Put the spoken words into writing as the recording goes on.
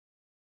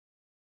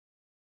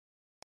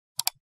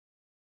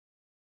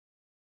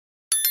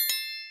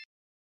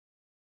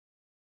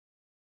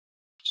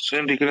So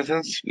in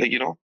Reconnaissance,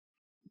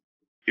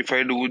 if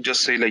I do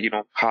just say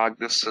hack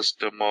this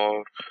system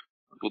or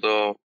do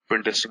the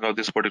pen testing of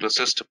this particular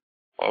system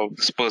of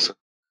this person.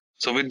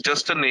 So with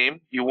just a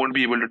name, you won't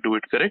be able to do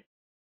it, correct?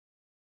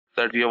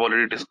 That we have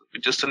already discussed.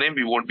 With just a name,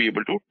 we won't be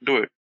able to do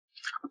it.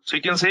 So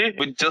you can say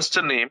with just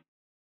a name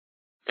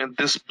in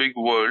this big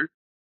world,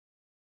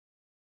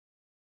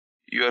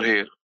 you are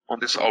here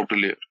on this outer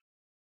layer.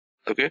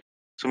 Okay.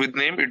 So with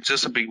name, it's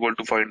just a big world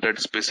to find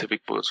that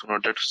specific person or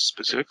that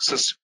specific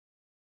system.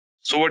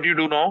 So what you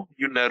do now,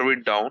 you narrow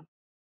it down.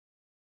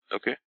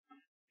 Okay.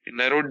 You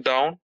narrow it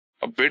down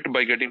a bit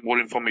by getting more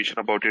information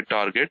about your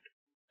target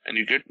and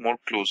you get more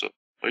closer,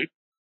 right?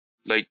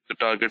 Like the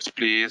target's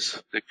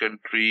place, the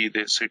country,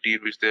 the city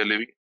in which they are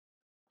living,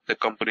 the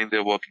company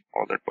they're working,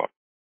 all that part.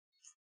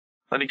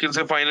 And you can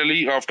say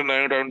finally, after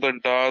narrowing down the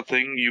entire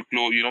thing,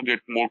 get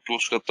more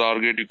close to the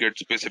target. You get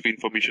specific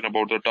information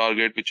about the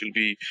target, which will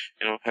be,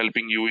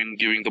 helping you in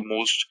giving the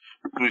most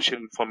crucial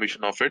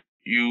information of it.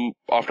 You,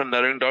 after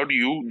narrowing down,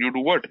 you do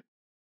what?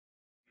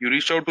 You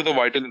reach out to the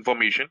vital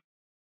information.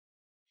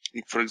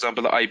 Like for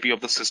example, the IP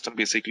of the system,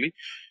 basically,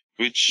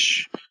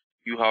 which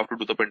you have to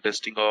do the pen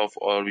testing of,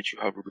 or which you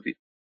have to do the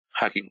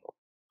hacking of.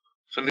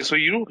 So in this way,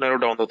 you narrow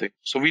down the thing.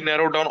 So we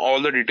narrow down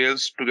all the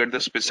details to get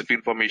the specific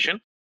information,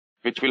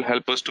 which will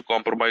help us to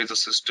compromise the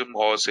system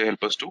or say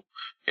help us to,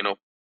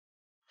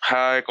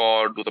 hack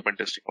or do the pen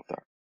testing of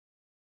that.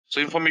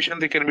 So information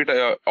they can be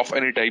of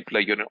any type,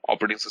 like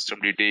operating system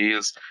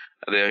details,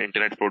 their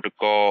internet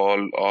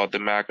protocol, or the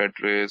MAC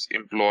address,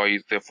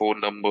 employees, their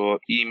phone number,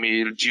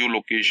 email,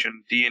 geolocation,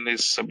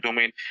 DNS,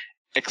 subdomain,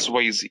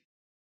 XYZ.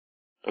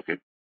 Okay.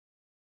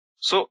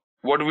 So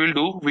what we'll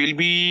do, we'll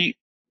be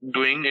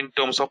doing in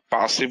terms of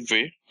passive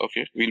way.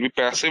 Okay, we'll be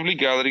passively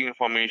gathering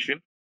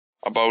information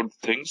about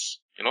things,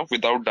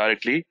 without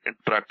directly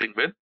interacting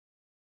with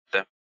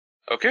them.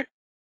 Okay.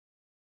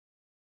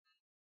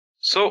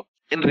 So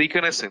in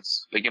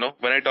Reconnaissance,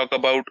 when I talk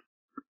about,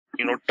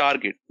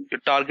 target,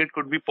 your target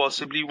could be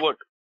possibly what?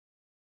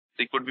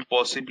 They could be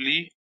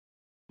possibly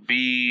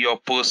be your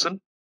person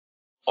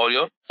or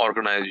your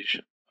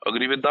organization.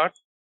 Agree with that?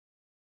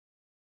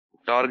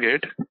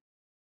 Target,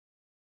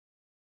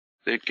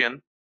 they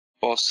can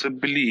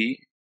possibly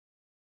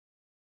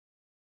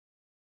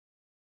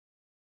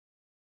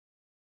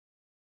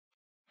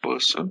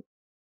person,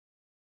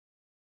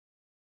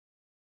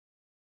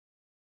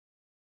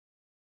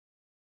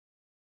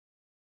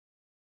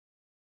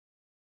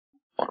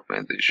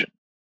 organization.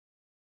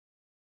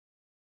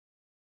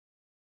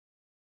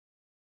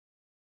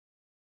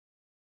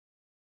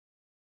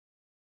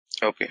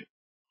 Okay.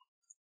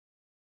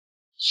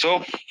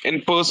 So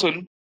in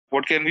person,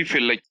 what can we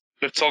feel like?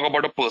 Let's talk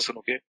about a person,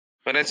 okay?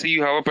 When I say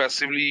you have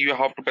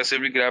to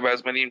passively grab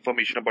as many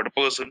information about a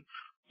person,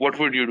 what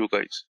would you do,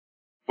 guys?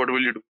 What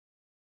will you do?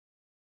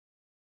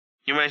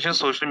 You mentioned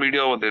social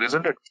media over there,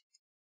 isn't it?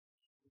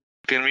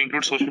 Can we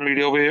include social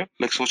media over here,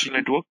 like social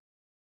network?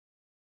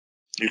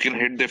 You can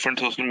hit different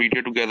social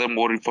media to gather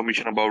more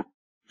information about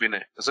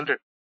Vinay, isn't it?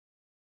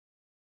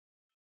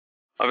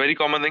 A very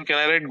common thing, can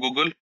I write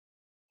Google?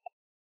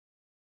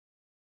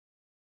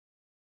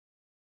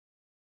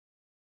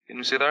 Can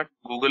you say that?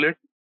 Google it.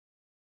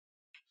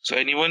 So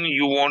anyone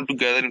you want to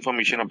gather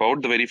information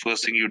about, the very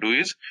first thing you do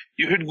is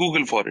you hit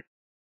Google for it.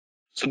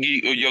 So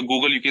your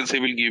Google, you can say,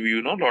 will give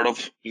you, a lot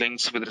of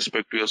links with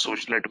respect to your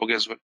social network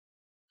as well.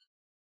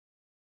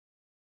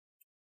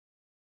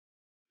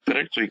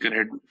 Correct? So you can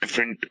hit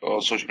different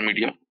social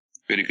media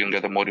where you can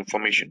gather more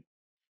information.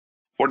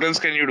 What else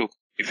can you do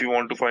if you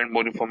want to find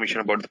more information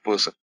about the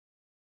person?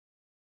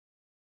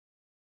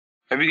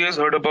 Have you guys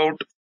heard about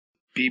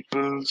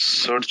people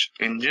search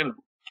engine?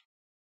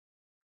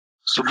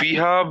 So we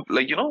have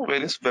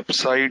various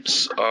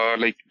websites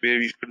like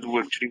where you can do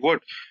actually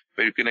what?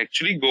 Where you can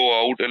actually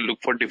go out and look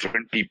for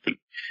different people.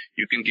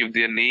 You can give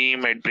their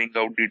name and bring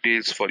out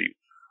details for you.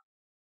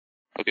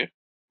 Okay.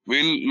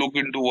 We'll look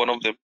into one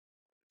of them.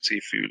 See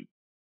if you will.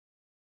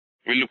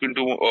 We'll look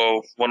into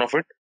one of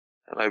it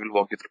and I will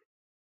walk you through.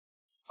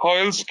 How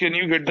else can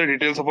you get the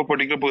details of a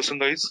particular person,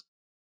 guys?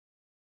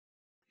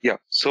 Yeah.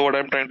 So what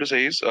I'm trying to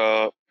say is,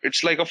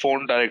 it's like a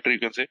phone directory, you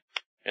can say,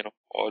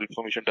 or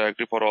information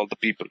directory for all the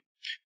people.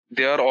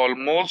 They are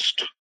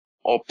almost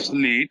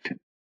obsolete.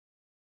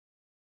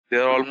 They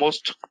are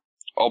almost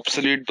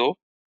obsolete though,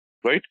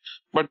 right?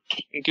 But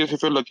in case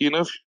if you're lucky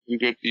enough, you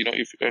get,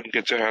 if you can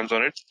get your hands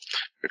on it,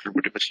 it will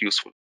be pretty much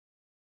useful.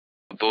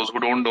 Those who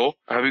don't know,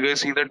 have you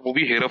guys seen that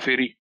movie Hera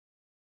Fairy?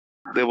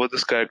 There was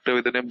this character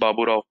with the name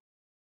Babu Rao,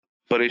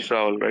 Paresh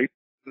Rawal, right?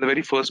 In the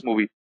very first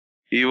movie,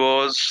 he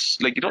was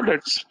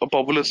that's a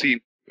popular scene.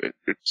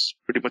 It's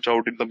pretty much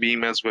out in the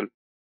meme as well.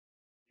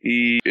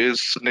 He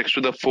is next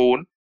to the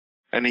phone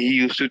and he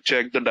used to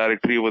check the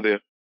directory over there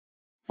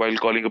while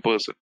calling a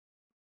person,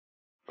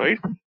 right?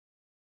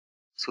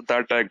 So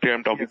that directory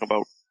I'm talking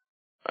about.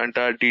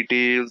 Entire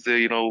details,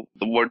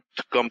 what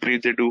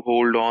companies they do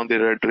hold on,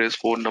 their address,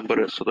 phone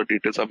number, so the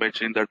details are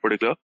mentioned in that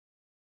particular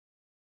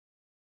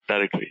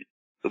directory.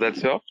 So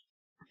that's your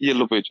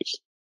yellow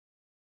pages.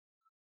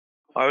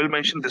 I will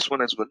mention this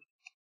one as well.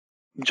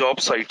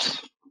 Job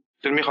sites.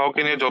 Tell me, how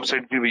can a job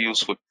site be very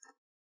useful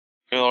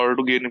in order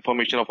to gain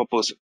information of a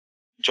person?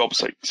 Job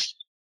sites.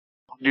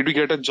 Did you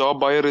get a job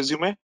by a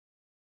resume?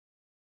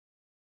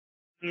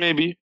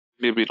 Maybe,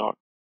 maybe not.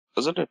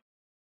 Doesn't it?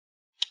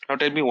 Now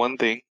tell me one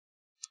thing.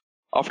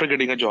 After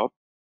getting a job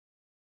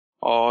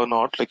or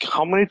not, like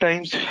how many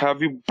times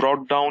have you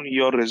brought down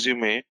your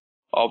resume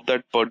of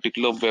that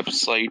particular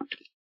website?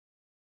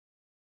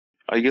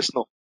 I guess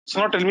no. So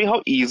now tell me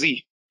how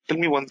easy. Tell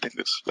me one thing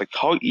is like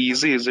how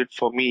easy is it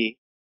for me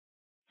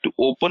to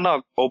open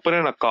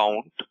an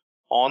account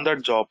on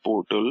that job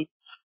portal,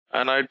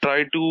 and I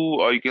try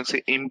to, you can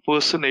say,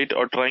 impersonate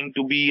or trying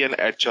to be an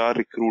HR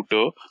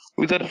recruiter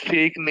with a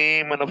fake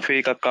name and a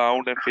fake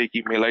account and fake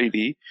email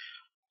ID.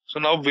 So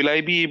now will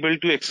I be able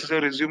to access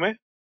your resume?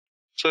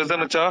 So as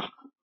an HR,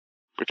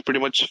 it's pretty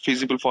much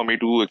feasible for me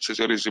to access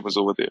your resumes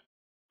over there,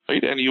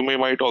 right? And you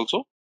might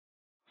also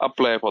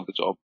apply for the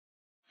job,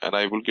 and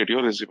I will get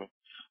your resume.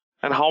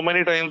 And how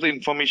many times the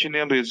information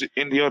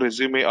in your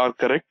resume are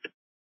correct?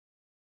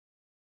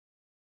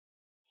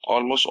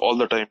 Almost all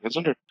the time,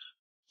 isn't it?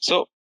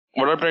 So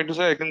what I'm trying to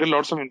say, I can get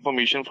lots of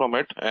information from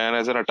it, and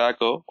as an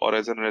attacker or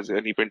as an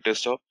pen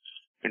tester,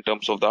 in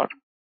terms of that,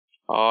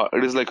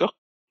 it is like a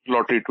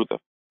lottery to them.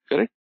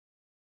 Correct?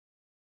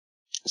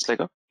 It's like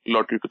a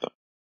lottery to them.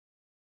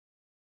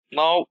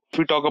 Now, if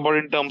we talk about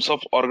in terms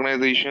of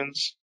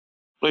organizations,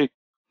 right?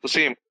 The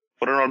same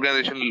for an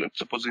organization. Let's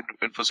suppose in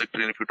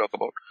InfosecTrain, if you talk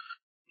about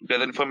to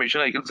gather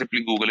information, I can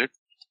simply Google it.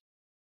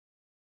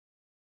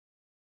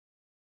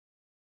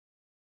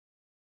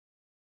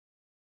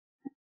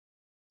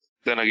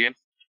 Then again,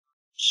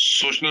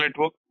 social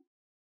network.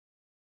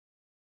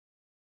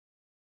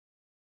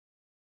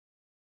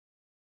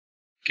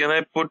 Can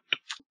I put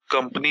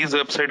company's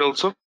website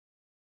also?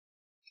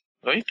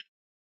 Right?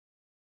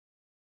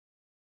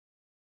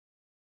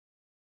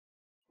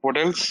 What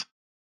else?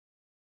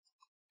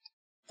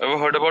 Ever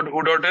heard about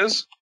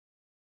who.is?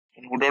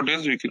 In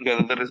who.is, we can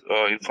gather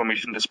the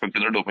information respect to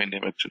the domain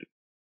name actually.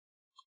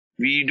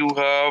 We do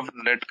have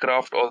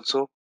Netcraft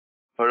also.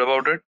 Heard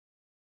about it?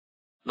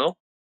 No?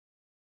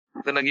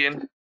 Then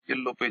again,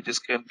 yellow pages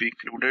can be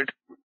included.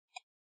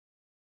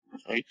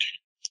 Right?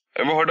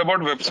 Ever heard about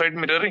website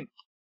mirroring?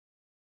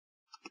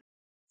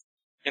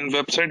 In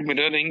website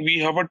mirroring, we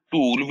have a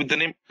tool with the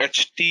name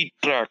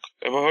HT-Track.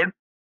 Ever heard?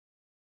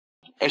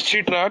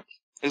 HT-Track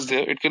is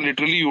there. It can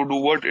literally, you do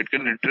what? It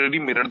can literally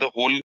mirror the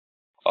whole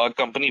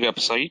company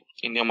website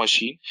in your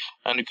machine,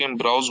 and you can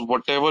browse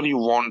whatever you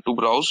want to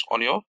browse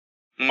on your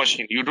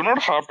machine. You do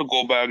not have to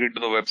go back into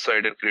the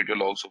website and create your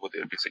logs over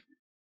there, basically.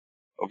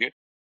 Okay.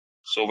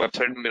 So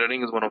website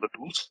mirroring is one of the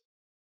tools.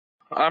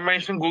 I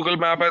mentioned Google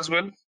Map as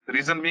well. The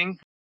reason being,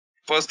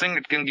 first thing,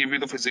 it can give you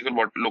the physical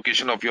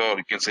location of your,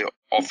 you can say,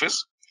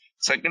 office.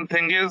 Second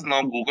thing is,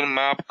 now Google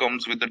Map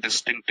comes with the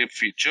distinctive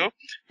feature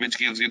which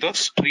gives you the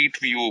street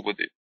view over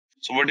there.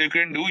 So what you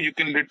can do, you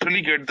can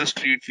literally get the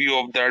street view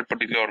of that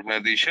particular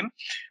organization,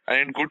 and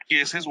in good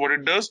cases, what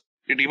it does,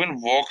 it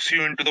even walks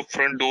you into the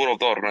front door of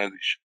the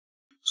organization.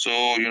 So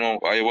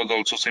I was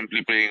also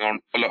simply playing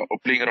around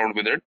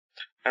with it,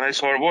 and I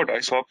saw what? I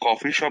saw a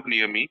coffee shop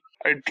near me.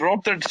 I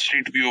dropped that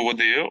street view over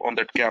there on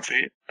that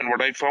cafe, and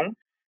what I found,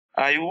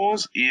 I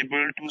was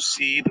able to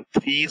see the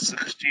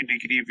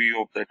 360-degree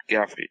view of that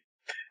cafe,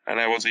 and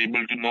I was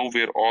able to know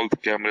where all the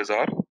cameras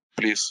are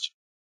placed.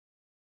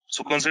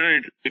 So consider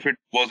it, if it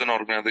was an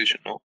organization,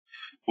 no?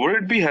 Would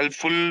it be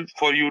helpful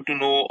for you to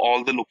know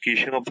all the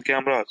location of the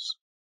cameras,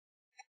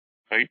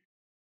 right?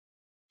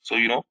 So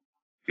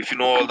if you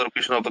know all the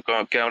location of the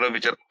camera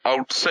which are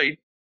outside,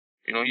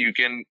 you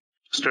can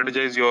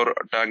strategize your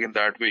attack in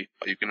that way.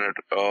 You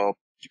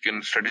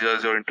can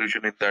strategize your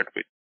intrusion in that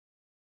way.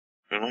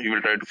 You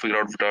will try to figure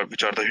out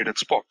which are the hidden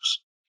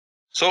spots.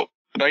 So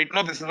right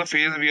now, this is the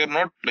phase we are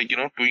not like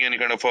doing any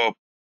kind of a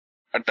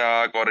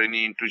attack or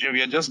any intrusion.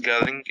 We are just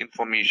gathering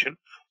information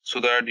so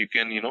that you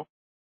can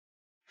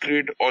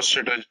create or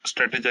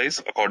strategize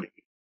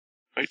accordingly,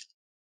 right?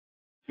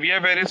 We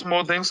have various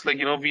more things like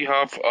we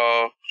have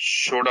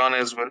showdown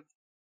as well.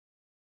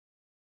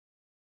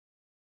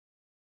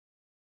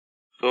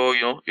 So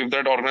if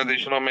that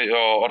organization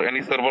or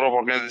any server of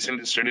organization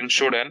is listed in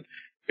showdown,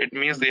 it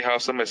means they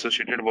have some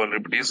associated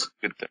vulnerabilities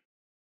with them.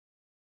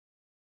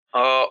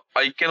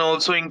 I can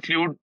also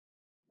include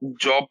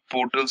job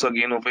portals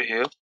again over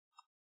here,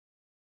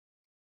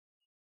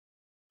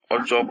 or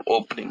job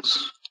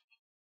openings.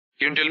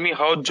 Can you tell me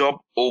how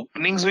job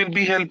openings will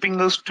be helping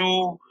us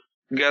to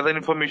gather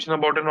information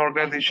about an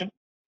organization?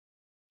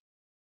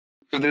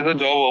 If there's a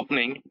job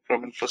opening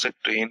from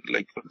InfosecTrain,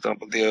 like for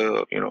example, they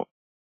are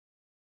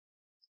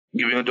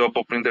giving a job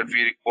opening that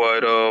we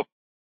require a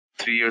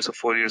 3 years or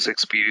 4 years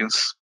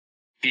experience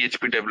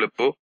PHP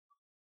developer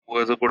who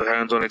has a good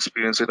hands-on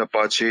experience in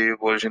Apache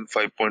version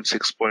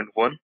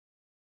 5.6.1,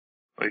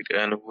 right,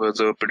 and who has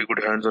a pretty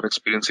good hands-on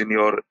experience in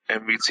your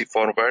MVC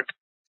format,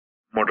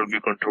 model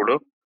view controller,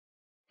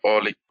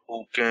 or like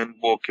who can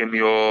work in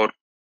your,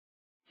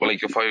 or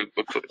like if I,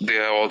 they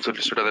are also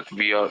listed that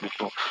we are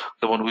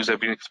the one who is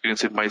having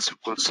experience in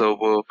MySQL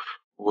Server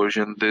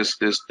version this,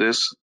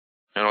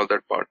 and all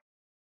that part.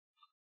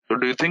 So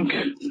do you think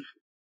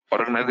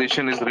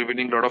organization is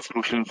revealing a lot of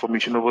crucial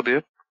information over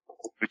there,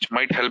 which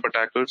might help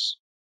attackers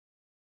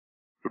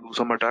to do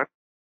some attack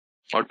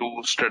or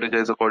to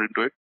strategize according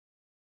to it?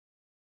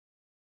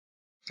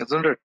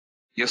 Isn't it?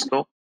 Yes,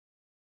 no?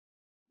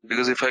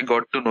 Because if I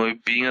got to know,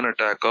 if being an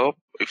attacker,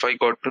 if I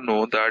got to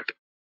know that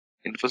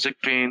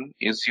InfosecTrain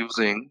is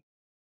using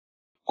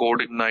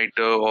code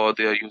igniter or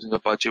they are using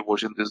Apache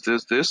version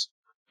this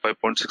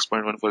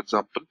 5.6.1 for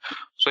example,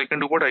 so I can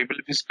do what? I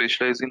will be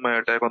specializing my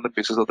attack on the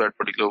basis of that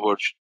particular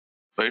version,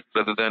 right?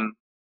 Rather than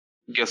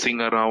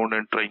guessing around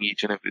and trying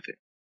each and everything.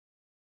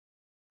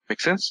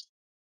 Make sense?